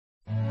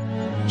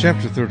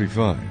Chapter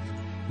 35.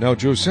 Now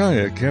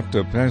Josiah kept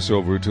a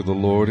Passover to the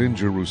Lord in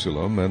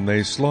Jerusalem, and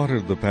they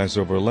slaughtered the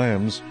Passover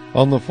lambs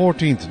on the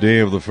 14th day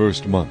of the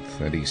first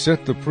month. And he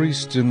set the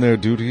priests in their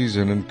duties,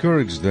 and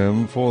encouraged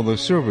them for the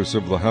service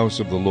of the house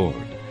of the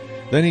Lord.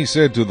 Then he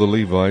said to the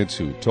Levites,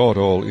 who taught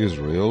all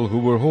Israel, who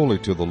were holy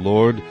to the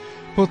Lord,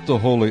 Put the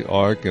holy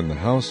ark in the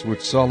house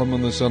which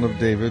Solomon the son of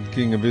David,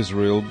 king of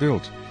Israel,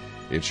 built.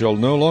 It shall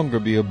no longer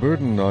be a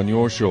burden on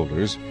your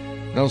shoulders.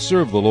 Now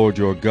serve the Lord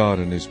your God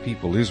and his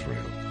people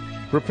Israel.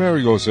 Prepare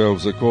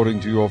yourselves according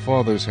to your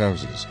fathers'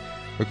 houses,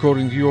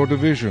 according to your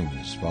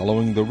divisions,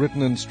 following the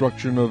written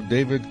instruction of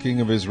David king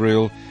of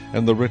Israel,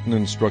 and the written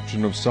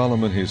instruction of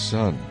Solomon his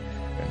son,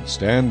 and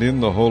stand in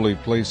the holy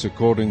place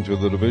according to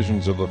the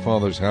divisions of the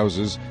fathers'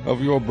 houses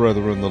of your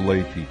brethren the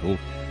lay people,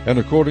 and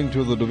according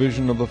to the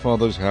division of the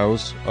fathers'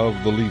 house of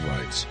the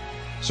Levites.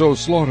 So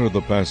slaughter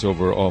the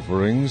Passover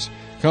offerings,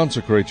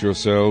 consecrate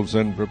yourselves,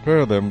 and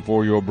prepare them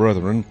for your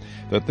brethren,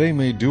 that they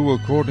may do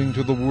according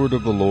to the word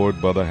of the Lord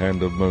by the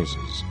hand of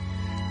Moses.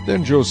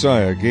 Then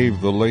Josiah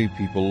gave the lay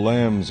people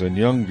lambs and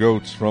young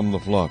goats from the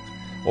flock,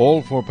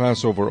 all for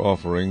Passover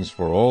offerings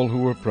for all who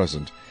were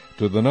present,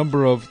 to the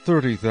number of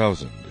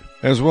 30,000,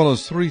 as well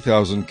as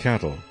 3,000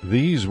 cattle.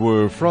 These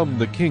were from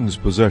the king's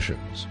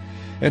possessions.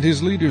 And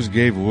his leaders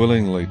gave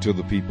willingly to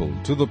the people,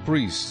 to the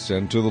priests,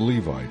 and to the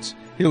Levites,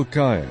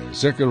 Hilkiah,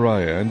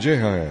 Zechariah, and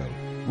Jehiel,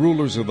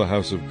 rulers of the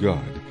house of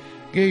God,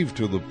 gave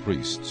to the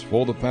priests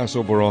for the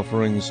Passover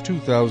offerings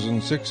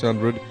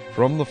 2,600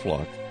 from the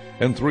flock,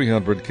 and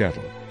 300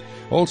 cattle.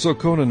 Also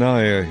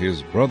Conaniah,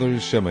 his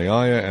brothers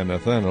Shemaiah and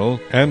Nethanel,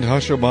 and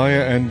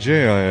Hashabiah and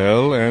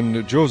Jael, and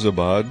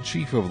Jozabad,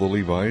 chief of the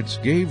Levites,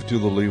 gave to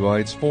the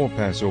Levites for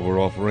Passover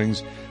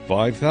offerings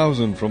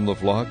 5,000 from the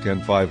flock,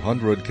 and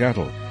 500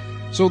 cattle.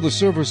 So the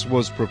service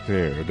was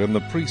prepared, and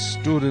the priests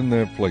stood in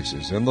their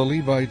places, and the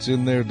Levites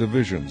in their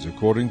divisions,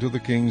 according to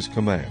the king's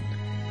command.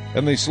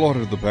 And they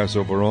slaughtered the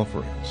Passover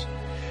offerings.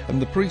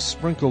 And the priests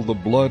sprinkled the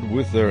blood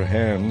with their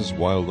hands,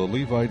 while the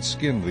Levites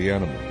skinned the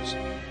animals.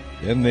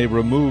 Then they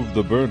removed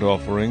the burnt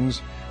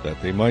offerings, that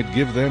they might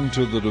give them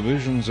to the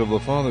divisions of the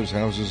fathers'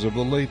 houses of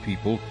the lay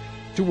people,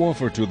 to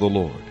offer to the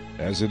Lord,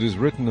 as it is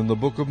written in the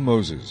book of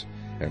Moses.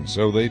 And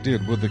so they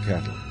did with the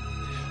cattle.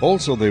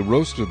 Also they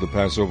roasted the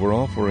Passover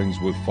offerings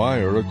with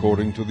fire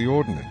according to the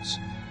ordinance.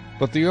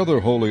 But the other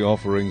holy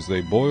offerings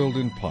they boiled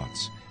in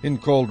pots, in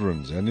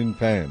cauldrons, and in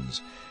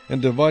pans,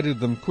 and divided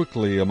them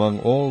quickly among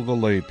all the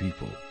lay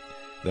people.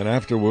 Then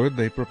afterward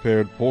they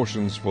prepared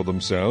portions for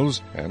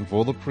themselves and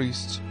for the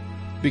priests,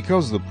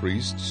 because the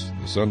priests,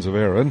 the sons of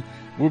Aaron,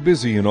 were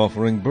busy in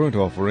offering burnt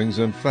offerings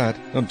and fat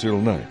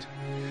until night.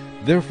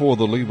 Therefore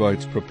the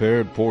Levites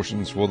prepared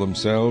portions for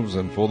themselves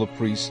and for the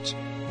priests,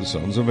 the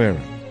sons of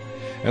Aaron.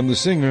 And the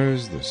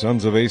singers, the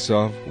sons of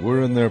Asaph,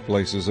 were in their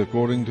places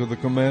according to the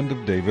command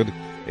of David,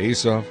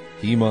 Asaph,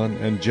 Heman,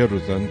 and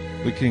Jeduthun,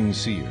 the king's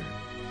seer.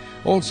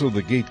 Also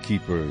the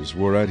gatekeepers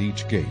were at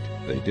each gate.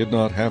 They did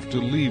not have to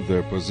leave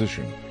their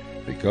position,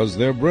 because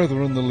their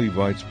brethren the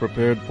Levites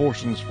prepared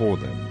portions for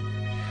them.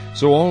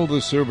 So all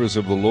the service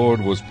of the Lord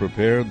was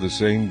prepared the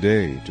same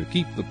day, to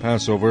keep the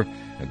Passover,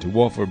 and to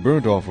offer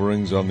burnt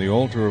offerings on the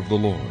altar of the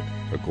Lord,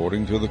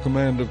 according to the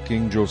command of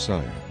King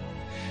Josiah.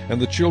 And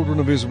the children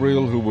of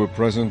Israel who were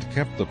present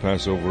kept the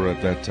Passover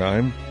at that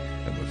time,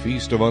 and the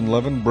feast of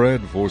unleavened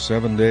bread for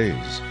 7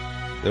 days.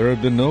 There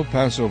had been no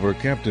Passover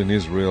kept in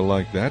Israel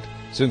like that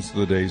since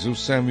the days of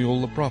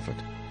Samuel the prophet.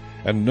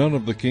 And none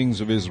of the kings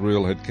of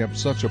Israel had kept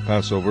such a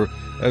Passover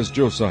as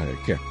Josiah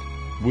kept,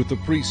 with the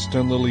priests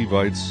and the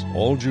Levites,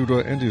 all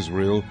Judah and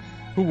Israel,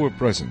 who were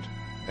present,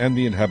 and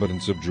the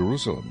inhabitants of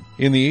Jerusalem.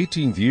 In the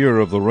 18th year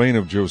of the reign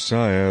of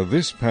Josiah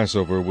this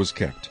Passover was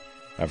kept.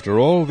 After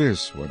all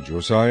this, when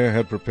Josiah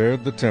had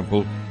prepared the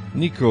temple,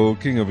 Necho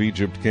king of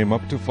Egypt came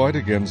up to fight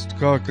against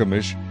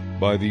Carchemish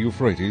by the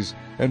Euphrates,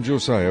 and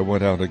Josiah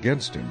went out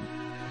against him.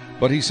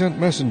 But he sent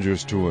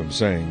messengers to him,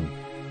 saying,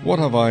 What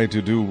have I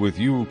to do with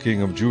you,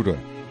 king of Judah?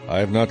 I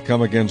have not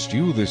come against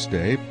you this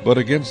day, but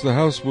against the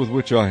house with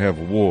which I have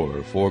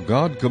war, for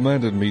God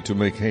commanded me to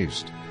make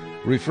haste.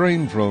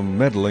 Refrain from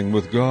meddling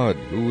with God,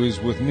 who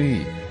is with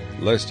me,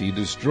 lest he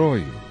destroy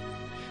you.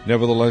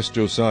 Nevertheless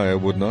Josiah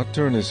would not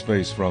turn his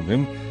face from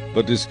him,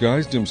 but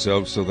disguised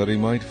himself so that he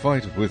might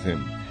fight with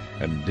him,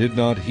 and did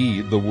not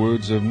heed the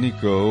words of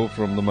Necho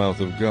from the mouth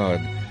of God.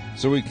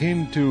 So he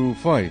came to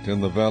fight in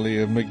the valley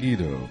of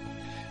Megiddo.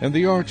 And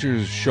the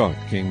archers shot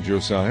King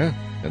Josiah,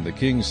 and the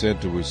king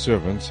said to his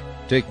servants,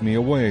 Take me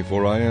away,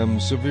 for I am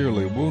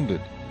severely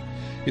wounded.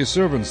 His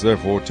servants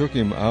therefore took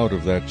him out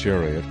of that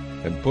chariot,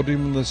 and put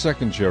him in the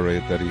second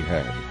chariot that he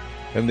had,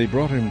 and they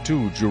brought him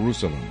to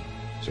Jerusalem.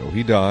 So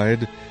he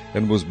died,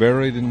 and was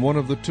buried in one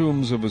of the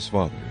tombs of his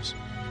fathers.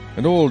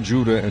 And all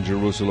Judah and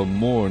Jerusalem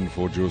mourned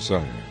for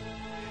Josiah.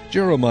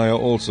 Jeremiah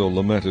also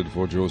lamented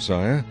for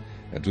Josiah,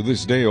 and to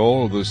this day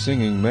all the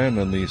singing men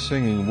and the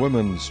singing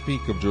women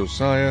speak of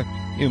Josiah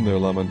in their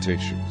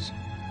lamentations.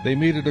 They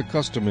made it a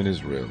custom in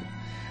Israel,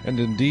 and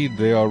indeed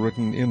they are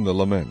written in the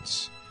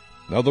laments.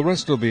 Now the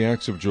rest of the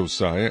acts of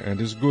Josiah and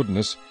his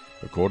goodness,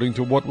 according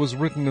to what was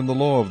written in the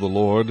law of the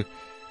Lord,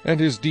 and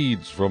his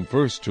deeds from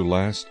first to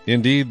last.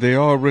 Indeed, they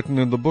are written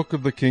in the book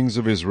of the kings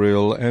of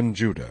Israel and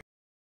Judah.